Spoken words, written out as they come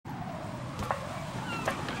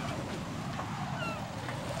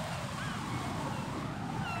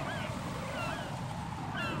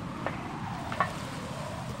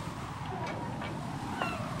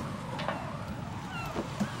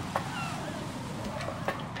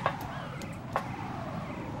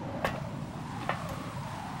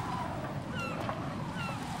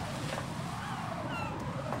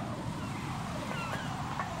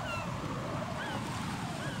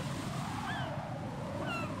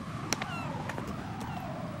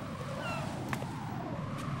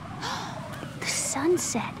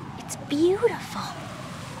sunset. It's beautiful.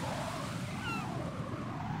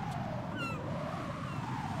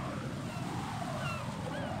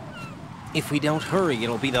 If we don't hurry,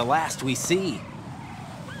 it'll be the last we see.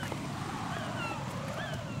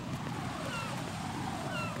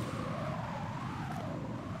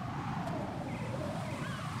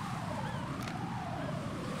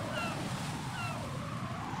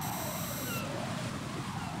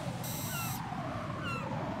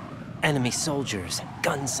 Enemy soldiers,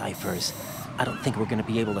 gun ciphers. I don't think we're gonna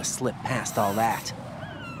be able to slip past all that.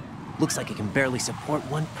 Looks like it can barely support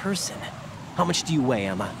one person. How much do you weigh,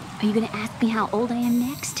 Emma? Are you gonna ask me how old I am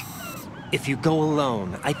next? If you go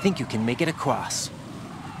alone, I think you can make it across.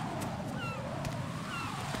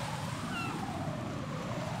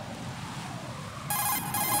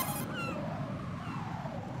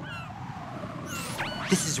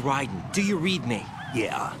 This is Raiden. Do you read me?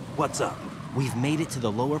 Yeah, what's up? We've made it to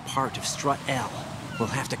the lower part of Strut L. We'll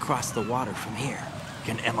have to cross the water from here.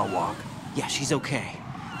 Can Emma walk? Yeah, she's okay.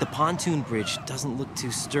 The pontoon bridge doesn't look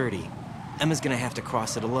too sturdy. Emma's gonna have to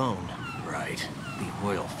cross it alone. Right, the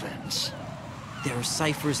oil fence. There are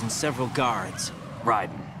ciphers and several guards.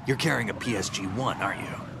 Raiden, you're carrying a PSG-1, aren't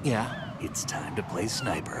you? Yeah, It's time to play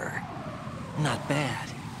sniper. not bad.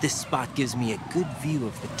 This spot gives me a good view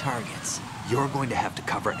of the targets. You're going to have to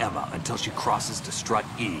cover Emma until she crosses to Strut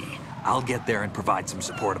E. I'll get there and provide some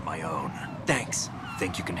support of my own. Thanks.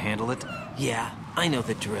 Think you can handle it? Yeah, I know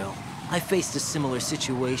the drill. I faced a similar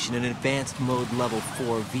situation in advanced mode level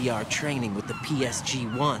 4 VR training with the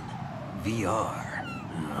PSG-1. VR?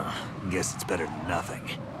 Guess it's better than nothing.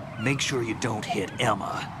 Make sure you don't hit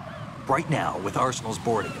Emma. Right now, with Arsenal's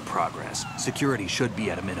boarding in progress, security should be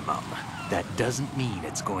at a minimum. That doesn't mean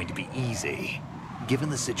it's going to be easy. Given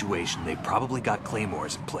the situation, they've probably got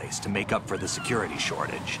claymores in place to make up for the security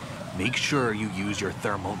shortage. Make sure you use your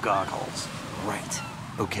thermal goggles. Right.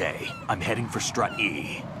 Okay, I'm heading for Strut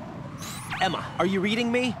E. Emma, are you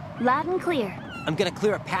reading me? Loud and clear. I'm gonna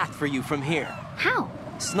clear a path for you from here. How?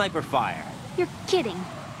 Sniper fire. You're kidding.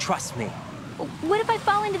 Trust me. What if I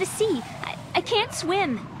fall into the sea? I can't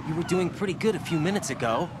swim. You were doing pretty good a few minutes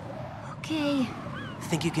ago. Okay.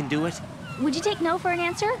 Think you can do it? Would you take no for an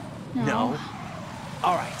answer? No.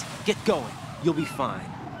 All right, get going. You'll be fine.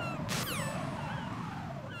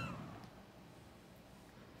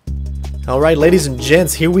 Alright, ladies and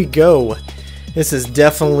gents, here we go. This is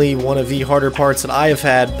definitely one of the harder parts that I have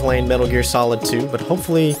had playing Metal Gear Solid 2, but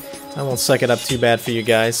hopefully I won't suck it up too bad for you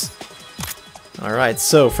guys. Alright,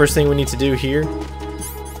 so first thing we need to do here,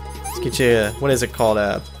 let's get you a, what is it called,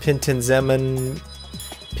 a pentazamine,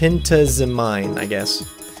 I guess.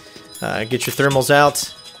 Get your thermals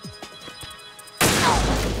out.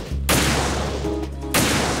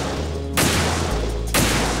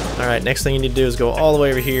 Alright, next thing you need to do is go all the way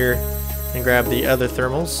over here and grab the other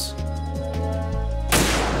thermals.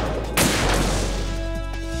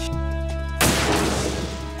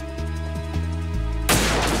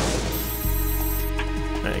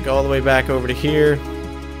 Alright, go all the way back over to here.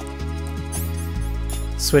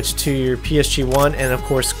 Switch to your PSG-1 and of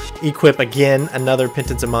course equip again another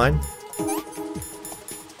pentazamine.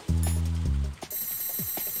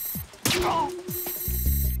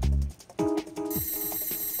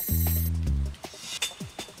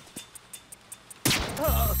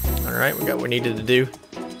 Alright, we got what we needed to do.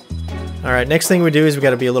 Alright, next thing we do is we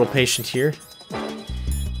got to be a little patient here.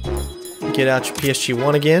 Get out your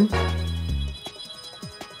PSG-1 again.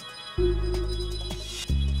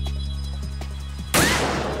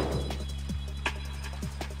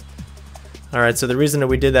 Alright, so the reason that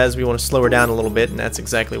we did that is we want to slow her down a little bit, and that's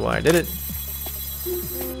exactly why I did it.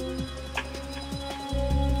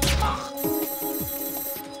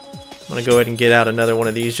 I'm going to go ahead and get out another one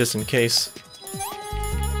of these just in case.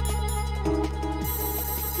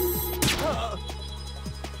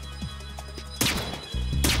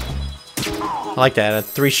 I like that.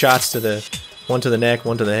 3 shots to the... one to the neck,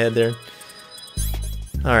 one to the head there.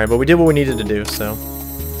 Alright, but we did what we needed to do, so...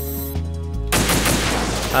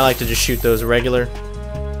 I like to just shoot those regular.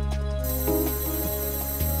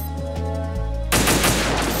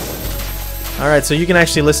 Alright, so you can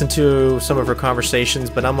actually listen to some of her conversations,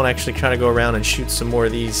 but I'm going to actually try to go around and shoot some more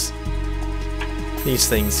of these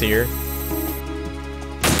things here.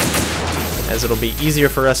 As it'll be easier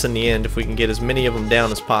for us in the end if we can get as many of them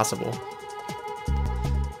down as possible.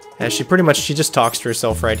 As she just talks to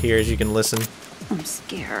herself right here, as you can listen. I'm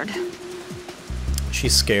scared.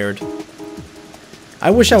 She's scared.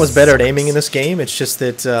 I wish I was better at aiming in this game. It's just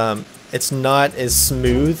that it's not as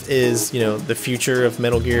smooth as, you know, the future of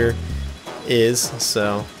Metal Gear is.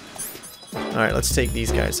 So, all right, let's take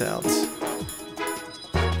these guys out.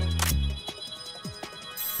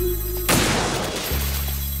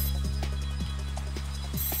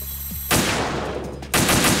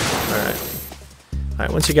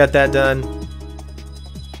 Once you got that done,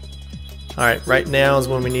 alright, right now is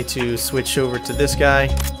when we need to switch over to this guy.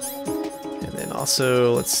 And then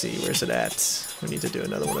also, let's see, where's it at? We need to do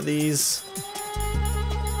another one of these.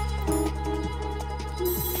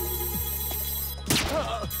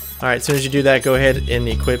 Alright, as soon as you do that, go ahead and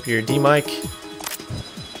equip your D-mic.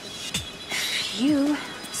 Phew.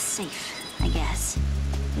 Safe, I guess.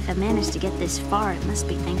 If I managed to get this far, it must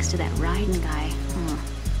be thanks to that riding guy.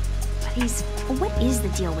 But what is the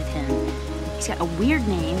deal with him? He's got a weird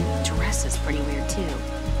name, dresses pretty weird too.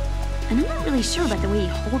 And I'm not really sure about the way he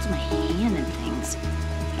holds my hand and things.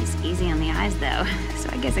 He's easy on the eyes though, so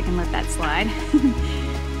I guess I can let that slide.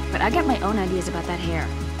 But I got my own ideas about that hair.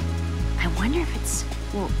 I wonder if it's...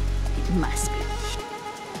 well, it must be.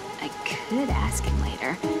 I could ask him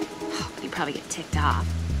later, but he'd probably get ticked off.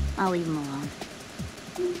 I'll leave him alone.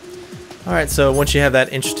 Alright, so once you have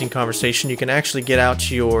that interesting conversation, you can actually get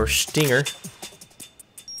out your stinger.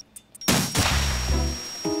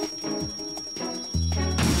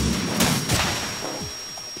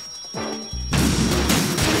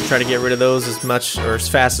 Try to get rid of those as much or as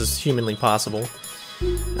fast as humanly possible.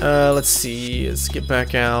 Let's see, let's get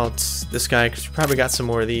back out this guy because we probably got some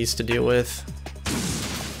more of these to deal with.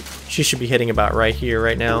 She should be hitting about right here,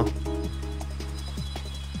 right now.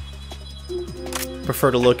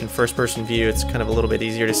 Prefer to look in first-person view. It's kind of a little bit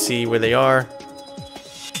easier to see where they are.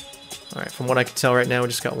 Alright, from what I can tell right now, we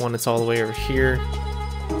just got one that's all the way over here.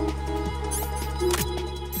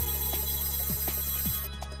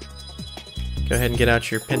 Go ahead and get out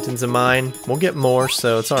your Pentons of Mine. We'll get more,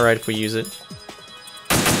 so it's alright if we use it.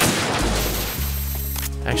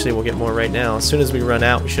 Actually, we'll get more right now. As soon as we run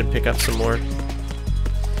out, we should pick up some more.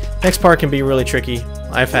 Next part can be really tricky.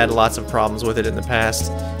 I've had lots of problems with it in the past.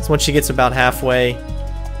 So once she gets about halfway,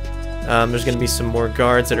 there's going to be some more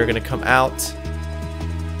guards that are going to come out.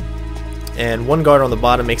 And one guard on the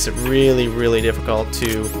bottom makes it really, really difficult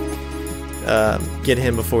to get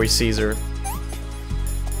him before he sees her.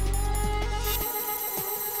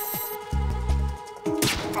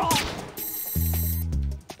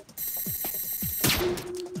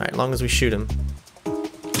 Alright, as long as we shoot him.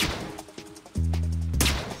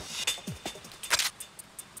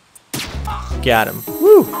 Got him.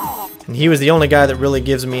 Woo! And he was the only guy that really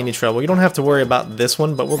gives me any trouble. You don't have to worry about this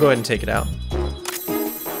one, but we'll go ahead and take it out.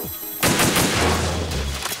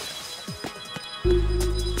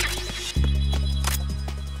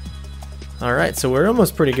 Alright, so we're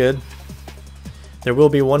almost pretty good. There will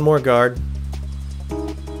be one more guard.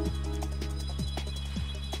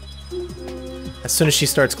 As soon as she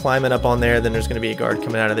starts climbing up on there, then there's going to be a guard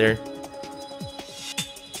coming out of there.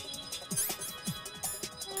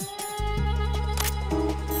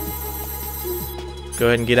 Go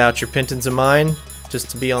ahead and get out your Pentons of Mine, just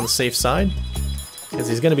to be on the safe side, because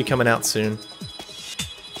he's going to be coming out soon.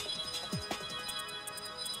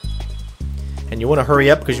 And you want to hurry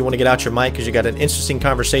up because you want to get out your mic because you got an interesting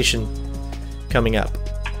conversation coming up.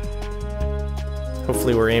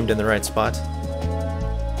 Hopefully we're aimed in the right spot.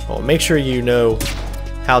 Well, make sure you know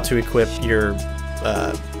how to equip your,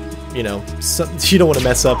 you know, you don't want to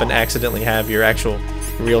mess up and accidentally have your actual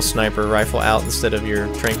real sniper rifle out instead of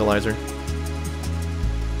your tranquilizer.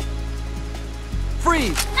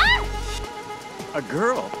 Freeze! Ah! A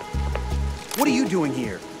girl? What are you doing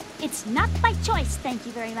here? It's not by choice, thank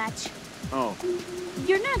you very much. Oh,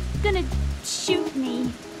 You're not gonna shoot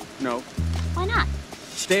me. no. Why not?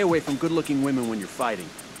 Stay away from good-looking women when you're fighting.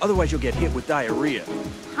 Otherwise you'll get hit with diarrhea.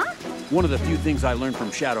 Huh? One of the few things I learned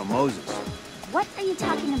from Shadow Moses. What are you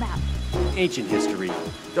talking about? Ancient history.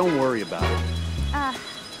 Don't worry about it.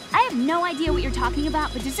 I have no idea what you're talking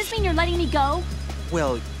about, but does this mean you're letting me go?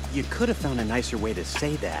 Well, you could have found a nicer way to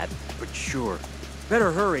say that, but sure.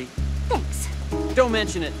 Better hurry. Thanks. Don't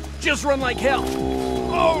mention it. Just run like hell.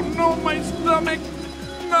 Oh no, my stomach!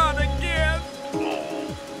 Not again!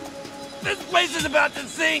 Oh. This place is about to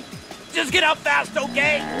sink! Just get out fast,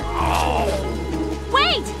 okay? Oh.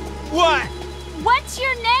 Wait! What? What's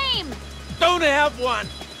your name? Don't have one!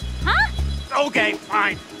 Huh? Okay,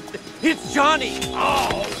 fine. It's Johnny!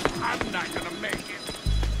 Oh, I'm not gonna make it.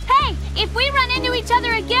 Hey, if we run into each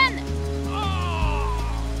other again...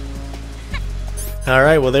 Oh.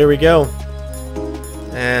 Alright, well there we go.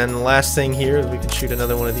 And the last thing here is we can shoot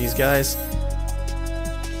another one of these guys.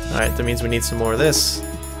 Alright, that means we need some more of this.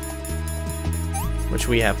 Which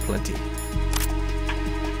we have plenty.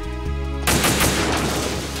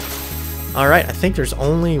 Alright, I think there's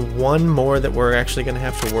only one more that we're actually going to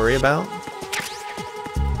have to worry about.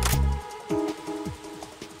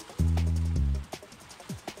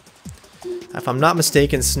 If I'm not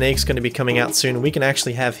mistaken, Snake's going to be coming out soon. We can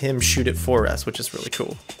actually have him shoot it for us, which is really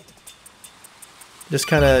cool. Just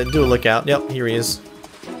kind of do a lookout. Yep, here he is.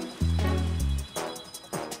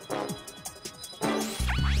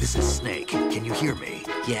 This is Snake. Can you hear me?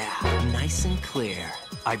 Yeah, nice and clear.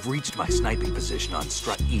 I've reached my sniping position on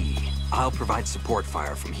Strut E. I'll provide support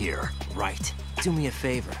fire from here. Right. Do me a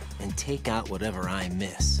favor and take out whatever I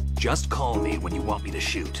miss. Just call me when you want me to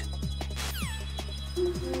shoot.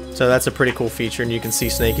 So that's a pretty cool feature, and you can see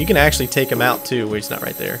Snake. You can actually take him out too. Wait, he's not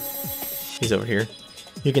right there. He's over here.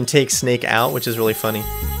 You can take Snake out, which is really funny.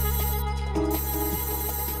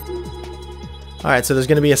 Alright, so there's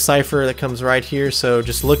going to be a cipher that comes right here, so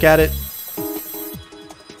just look at it.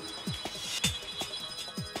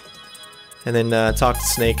 And then talk to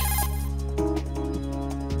Snake.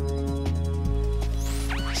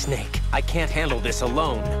 Snake, I can't handle this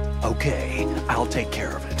alone. Okay, I'll take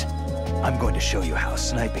care of it. I'm going to show you how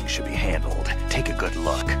sniping should be handled. Take a good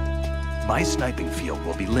look. My sniping field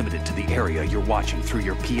will be limited to the area you're watching through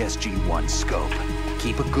your PSG-1 scope.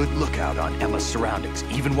 Keep a good lookout on Emma's surroundings,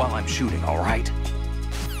 even while I'm shooting, all right?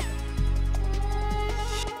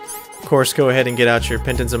 Of course, go ahead and get out your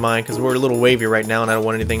Pentons of Mine, because we're a little wavy right now, and I don't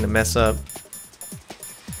want anything to mess up.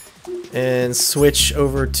 And switch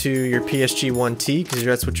over to your PSG-1T, because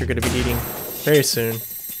that's what you're going to be needing very soon.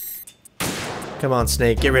 Come on,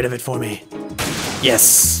 Snake, get rid of it for me.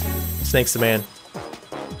 Yes! Snake's the man.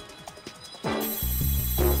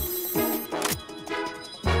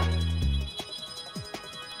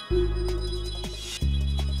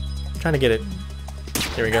 Trying to get it.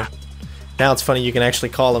 There we go. Now it's funny, you can actually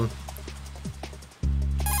call him.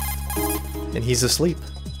 And he's asleep.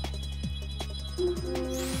 And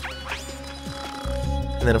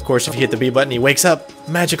then of course if you hit the B button, he wakes up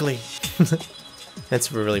magically.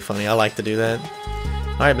 That's really funny. I like to do that.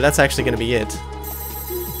 Alright, but that's actually going to be it.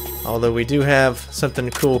 Although we do have something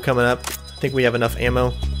cool coming up. I think we have enough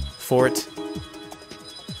ammo for it.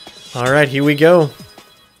 Alright, here we go.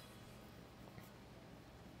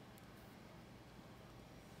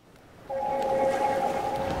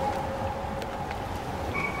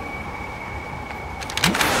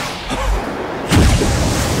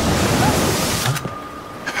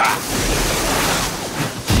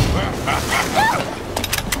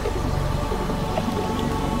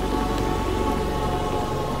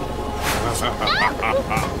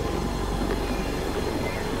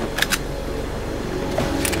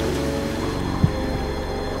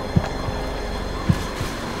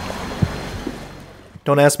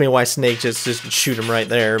 Don't ask me why Snake just shoot him right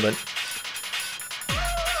there, but...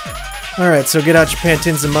 Alright, so get out your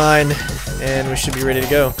Pentons of Mine, and we should be ready to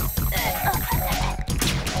go.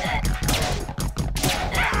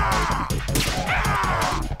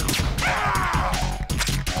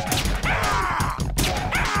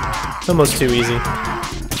 It's almost too easy.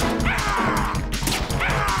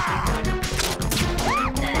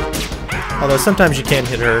 Although sometimes you can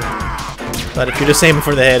hit her. But if you're just aiming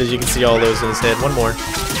for the head, as you can see all those in his head. One more.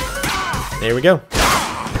 There we go.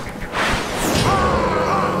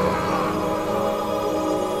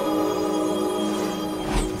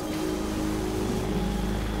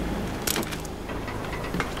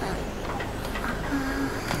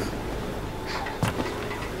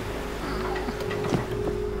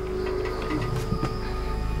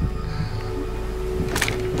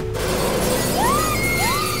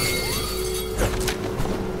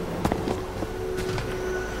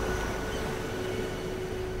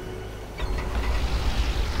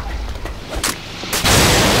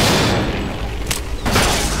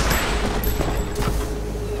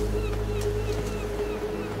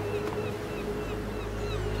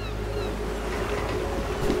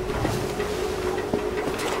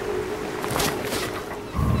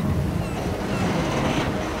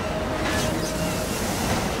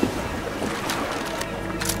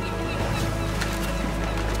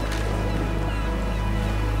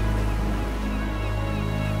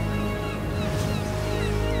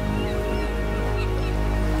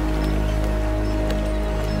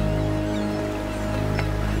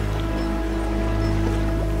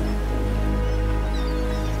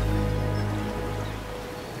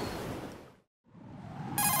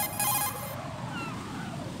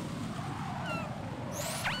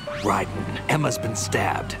 Raiden, Emma's been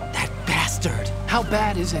stabbed. That bastard! How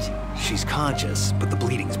bad is it? She's conscious, but the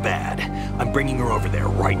bleeding's bad. I'm bringing her over there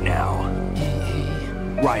right now.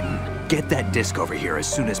 Raiden, get that disc over here as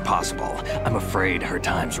soon as possible. I'm afraid her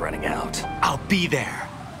time's running out. I'll be there.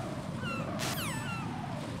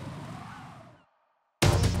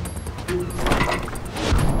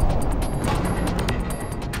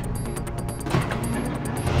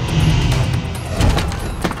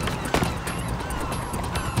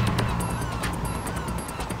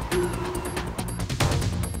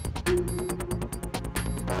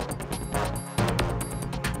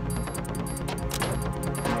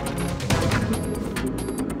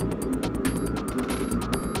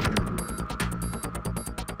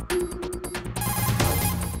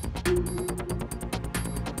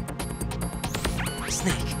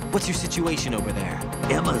 What's your situation over there?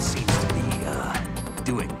 Emma seems to be,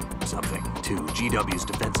 doing something to GW's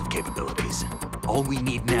defensive capabilities. All we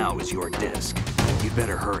need now is your disc. You'd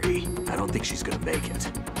better hurry. I don't think she's gonna make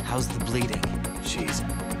it. How's the bleeding?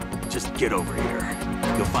 Just get over here.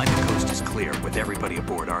 You'll find the coast is clear with everybody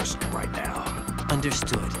aboard Arsenal right now.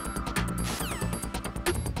 Understood.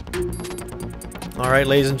 Alright,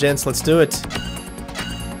 ladies and gents, let's do it.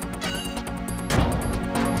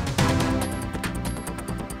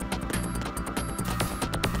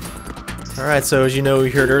 Alright, so as you know, we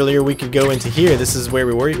heard earlier, we could go into here. This is where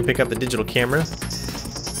we were. You can pick up the digital camera.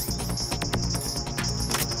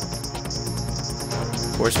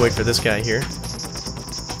 Of course, wait for this guy here.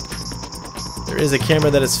 There is a camera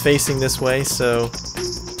that is facing this way, so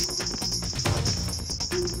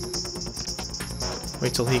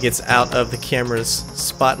wait till he gets out of the camera's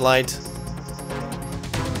spotlight.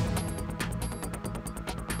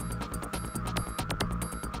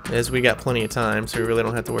 As we got plenty of time, so we really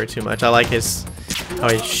don't have to worry too much. I like how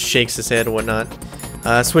he shakes his head and whatnot.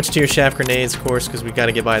 Switch to your shaft grenades, of course, because we got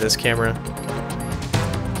to get by this camera.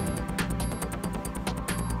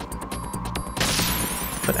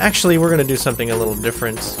 But actually, we're going to do something a little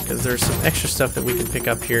different, because there's some extra stuff that we can pick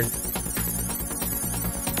up here.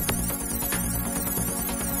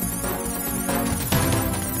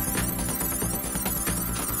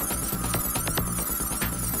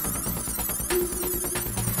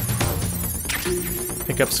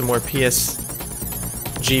 Pick up some more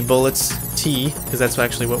PSG bullets, T, because that's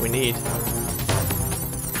actually what we need.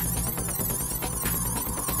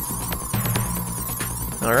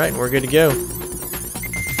 Alright, we're good to go.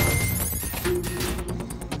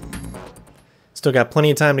 Still got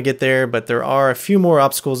plenty of time to get there, but there are a few more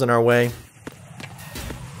obstacles in our way.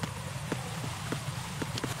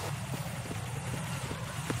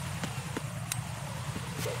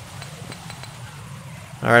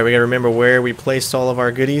 Alright, we gotta remember where we placed all of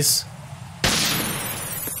our goodies.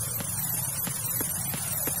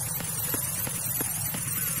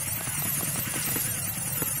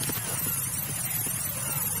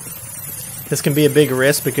 This can be a big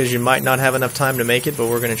risk because you might not have enough time to make it, but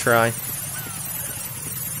we're gonna try.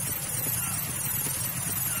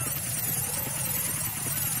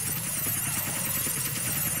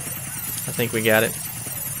 I think we got it.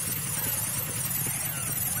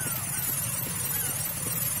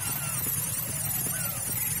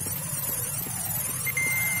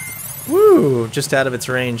 Woo! Just out of its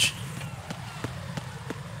range.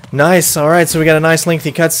 Nice. Alright, so we got a nice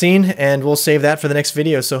lengthy cutscene, and we'll save that for the next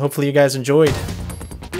video, so hopefully you guys enjoyed.